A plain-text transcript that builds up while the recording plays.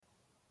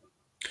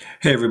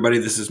Hey, everybody,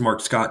 this is Mark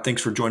Scott.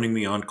 Thanks for joining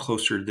me on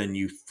Closer Than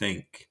You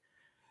Think.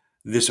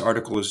 This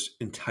article is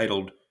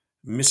entitled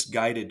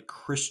Misguided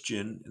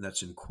Christian, and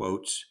that's in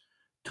quotes,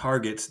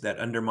 Targets That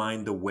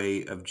Undermine the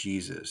Way of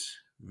Jesus.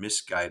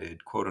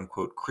 Misguided, quote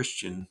unquote,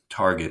 Christian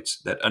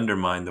targets that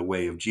undermine the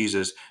way of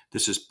Jesus.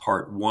 This is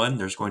part one.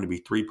 There's going to be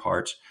three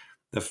parts.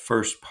 The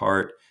first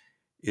part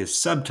is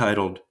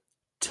subtitled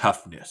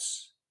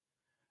Toughness.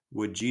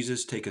 Would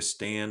Jesus take a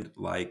stand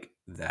like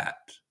that?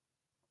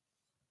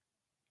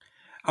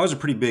 I was a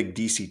pretty big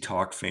DC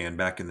Talk fan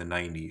back in the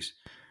 90s.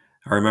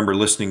 I remember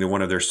listening to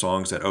one of their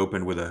songs that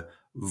opened with a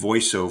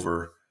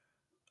voiceover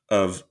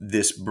of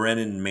this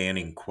Brennan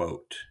Manning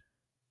quote.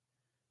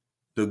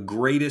 The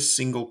greatest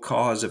single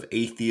cause of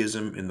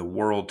atheism in the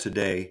world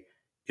today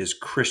is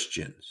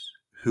Christians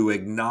who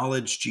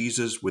acknowledge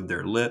Jesus with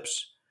their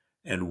lips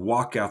and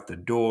walk out the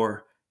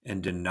door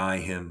and deny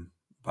him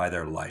by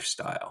their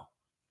lifestyle.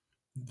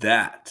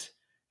 That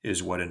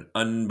is what an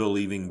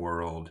unbelieving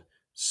world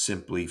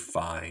simply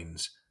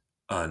finds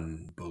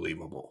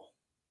unbelievable.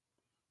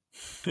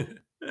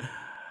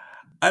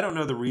 I don't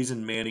know the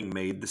reason Manning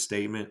made the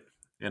statement,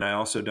 and I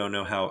also don't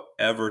know how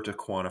ever to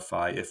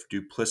quantify if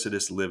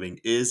duplicitous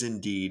living is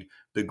indeed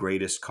the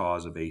greatest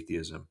cause of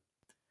atheism.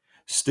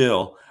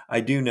 Still, I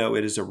do know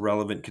it is a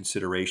relevant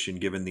consideration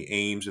given the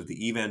aims of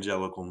the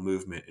evangelical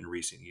movement in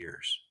recent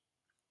years.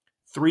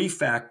 Three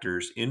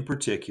factors in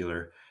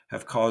particular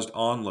have caused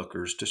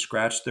onlookers to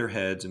scratch their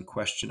heads and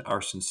question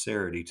our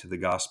sincerity to the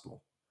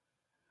gospel.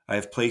 I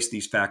have placed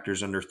these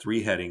factors under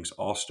three headings,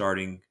 all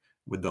starting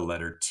with the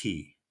letter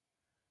T: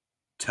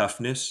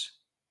 toughness,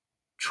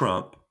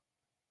 Trump,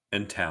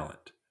 and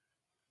talent.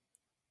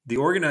 The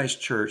organized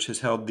church has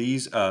held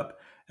these up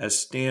as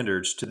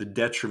standards to the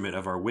detriment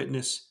of our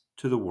witness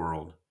to the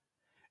world,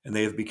 and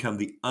they have become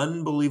the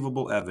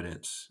unbelievable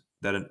evidence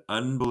that an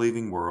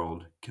unbelieving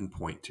world can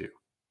point to.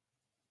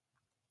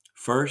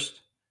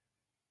 First,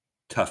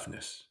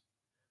 toughness.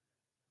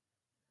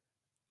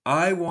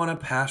 I want a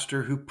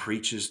pastor who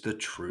preaches the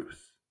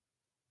truth.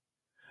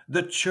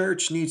 The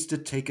church needs to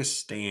take a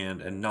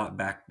stand and not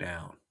back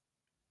down.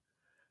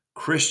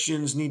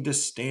 Christians need to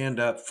stand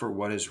up for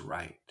what is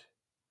right.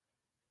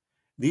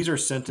 These are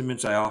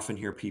sentiments I often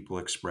hear people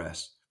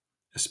express,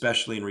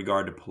 especially in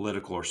regard to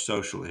political or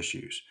social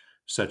issues,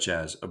 such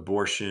as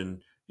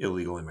abortion,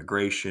 illegal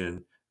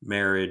immigration,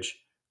 marriage,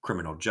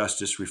 criminal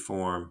justice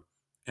reform,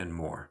 and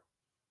more.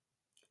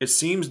 It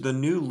seems the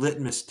new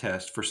litmus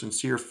test for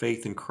sincere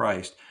faith in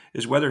Christ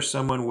is whether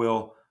someone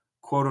will,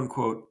 quote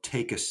unquote,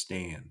 take a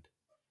stand.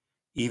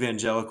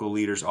 Evangelical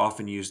leaders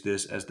often use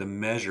this as the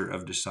measure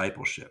of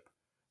discipleship,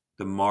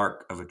 the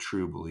mark of a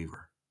true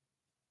believer.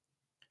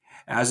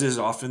 As is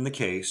often the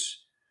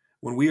case,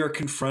 when we are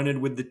confronted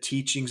with the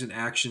teachings and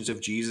actions of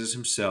Jesus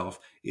himself,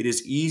 it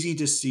is easy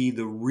to see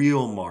the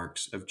real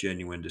marks of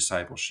genuine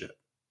discipleship.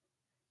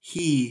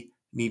 He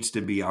needs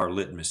to be our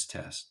litmus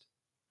test.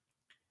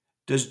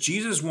 Does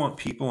Jesus want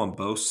people on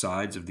both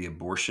sides of the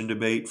abortion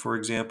debate, for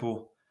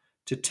example,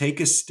 to take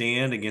a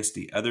stand against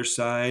the other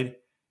side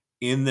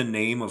in the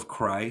name of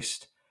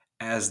Christ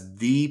as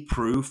the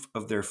proof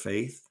of their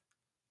faith?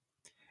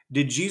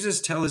 Did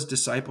Jesus tell his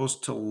disciples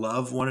to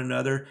love one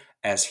another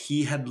as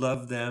he had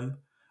loved them,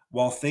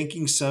 while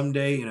thinking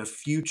someday in a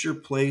future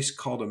place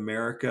called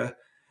America,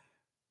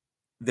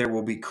 there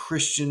will be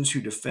Christians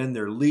who defend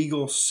their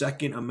legal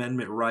Second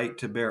Amendment right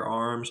to bear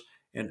arms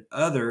and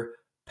other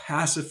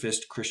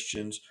pacifist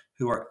Christians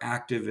who are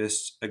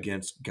activists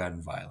against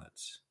gun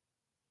violence?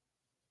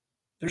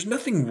 There's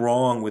nothing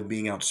wrong with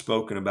being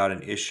outspoken about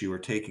an issue or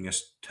taking a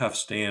tough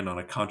stand on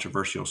a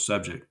controversial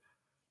subject,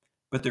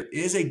 but there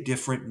is a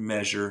different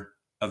measure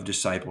of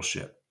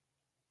discipleship.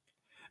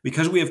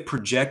 Because we have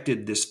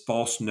projected this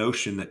false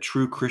notion that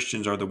true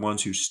Christians are the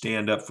ones who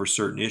stand up for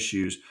certain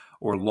issues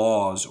or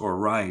laws or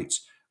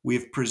rights, we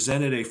have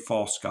presented a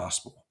false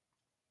gospel.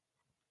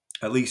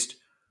 At least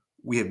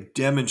we have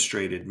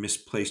demonstrated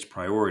misplaced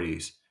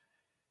priorities.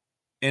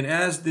 And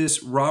as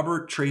this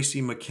Robert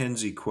Tracy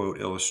McKenzie quote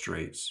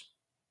illustrates,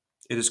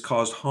 it has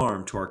caused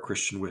harm to our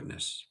Christian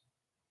witness.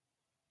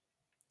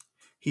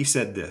 He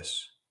said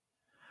this: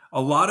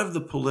 a lot of the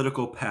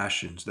political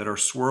passions that are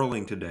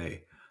swirling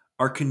today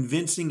are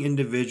convincing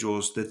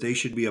individuals that they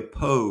should be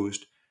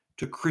opposed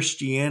to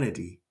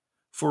Christianity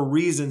for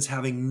reasons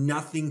having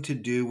nothing to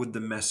do with the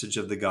message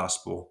of the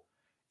gospel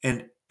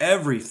and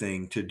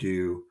everything to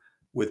do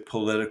with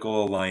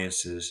political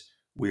alliances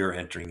we are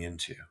entering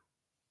into.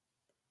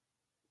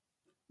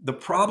 The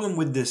problem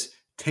with this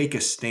take a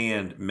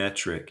stand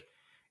metric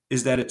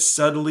is that it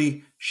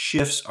subtly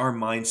shifts our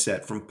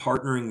mindset from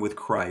partnering with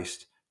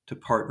Christ to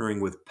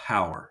partnering with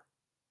power,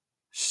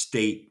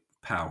 state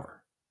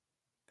power.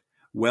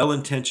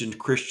 Well-intentioned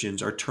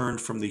Christians are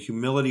turned from the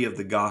humility of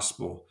the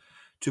gospel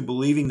to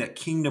believing that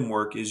kingdom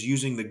work is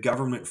using the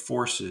government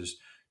forces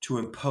to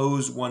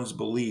impose one's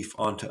belief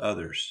onto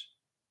others.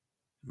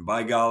 And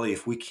by golly,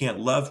 if we can't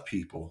love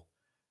people,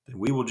 then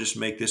we will just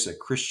make this a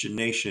Christian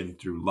nation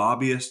through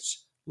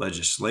lobbyists,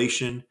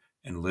 legislation,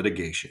 and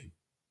litigation.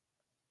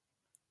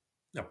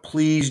 Now,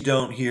 please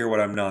don't hear what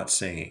I'm not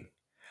saying.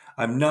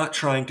 I'm not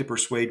trying to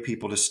persuade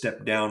people to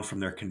step down from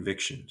their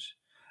convictions.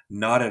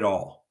 Not at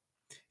all.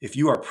 If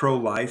you are pro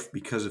life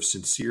because of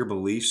sincere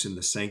beliefs in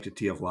the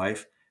sanctity of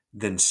life,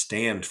 then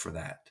stand for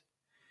that.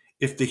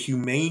 If the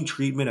humane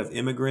treatment of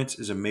immigrants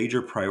is a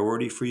major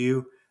priority for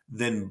you,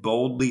 then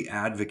boldly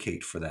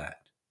advocate for that.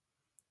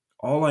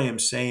 All I am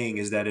saying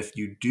is that if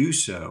you do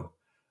so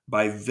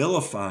by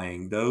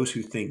vilifying those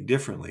who think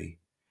differently,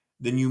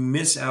 then you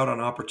miss out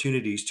on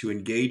opportunities to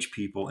engage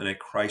people in a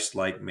Christ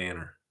like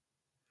manner.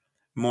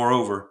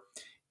 Moreover,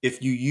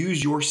 if you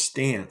use your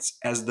stance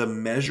as the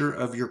measure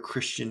of your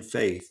Christian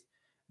faith,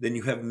 then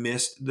you have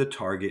missed the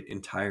target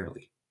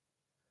entirely.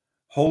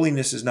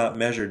 Holiness is not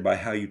measured by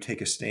how you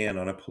take a stand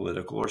on a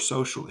political or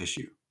social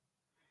issue.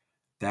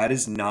 That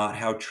is not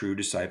how true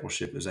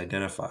discipleship is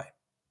identified.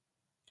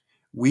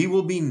 We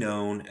will be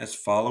known as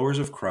followers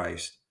of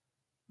Christ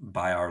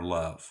by our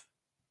love.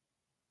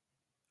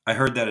 I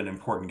heard that an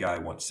important guy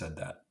once said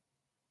that.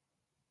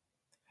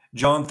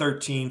 John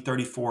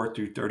 13:34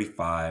 through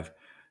 35.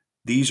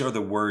 These are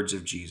the words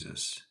of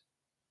Jesus.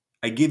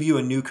 I give you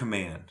a new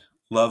command.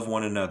 Love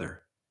one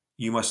another.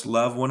 You must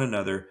love one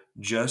another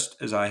just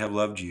as I have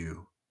loved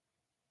you.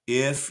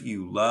 If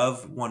you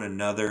love one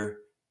another,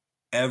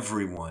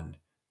 everyone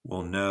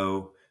will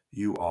know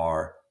you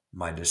are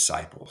my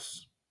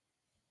disciples.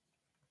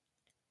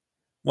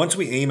 Once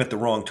we aim at the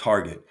wrong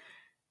target,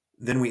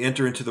 then we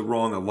enter into the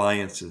wrong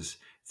alliances,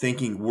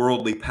 thinking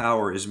worldly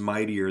power is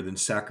mightier than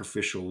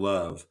sacrificial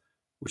love,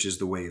 which is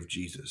the way of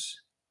Jesus.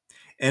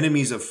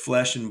 Enemies of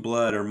flesh and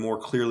blood are more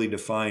clearly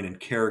defined and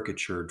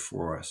caricatured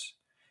for us.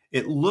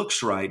 It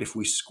looks right if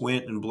we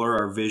squint and blur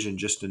our vision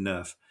just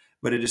enough,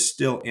 but it is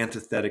still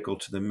antithetical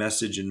to the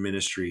message and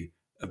ministry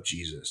of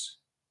Jesus.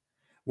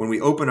 When we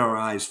open our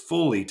eyes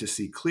fully to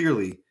see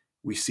clearly,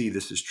 we see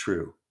this is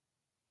true.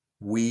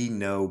 We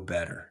know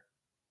better.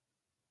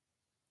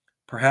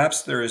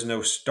 Perhaps there is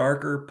no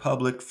starker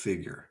public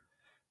figure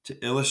to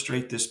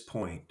illustrate this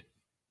point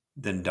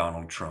than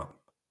Donald Trump.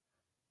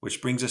 Which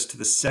brings us to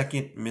the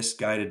second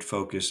misguided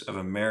focus of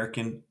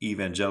American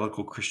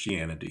evangelical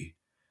Christianity,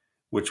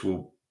 which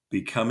will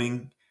be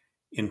coming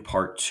in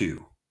part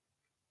 2.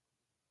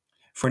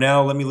 For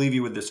now, let me leave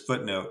you with this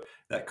footnote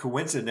that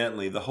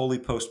coincidentally, the Holy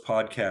Post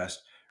podcast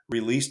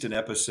released an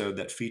episode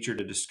that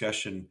featured a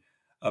discussion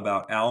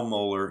about Al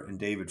Mohler and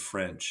David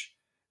French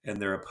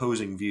and their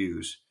opposing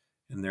views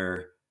and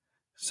their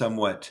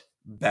somewhat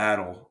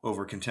battle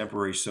over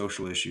contemporary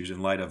social issues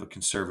in light of a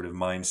conservative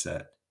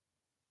mindset.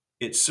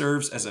 It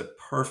serves as a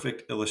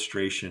perfect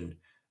illustration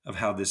of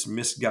how this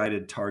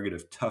misguided target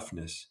of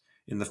toughness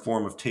in the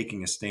form of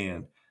taking a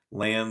stand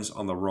lands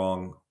on the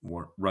wrong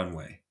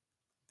runway.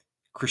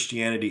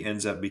 Christianity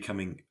ends up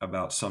becoming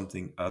about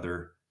something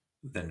other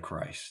than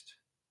Christ.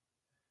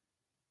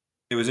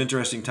 It was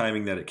interesting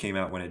timing that it came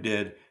out when it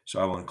did, so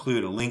I will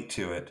include a link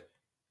to it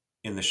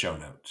in the show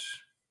notes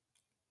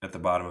at the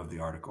bottom of the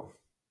article.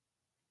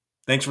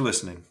 Thanks for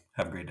listening.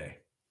 Have a great day.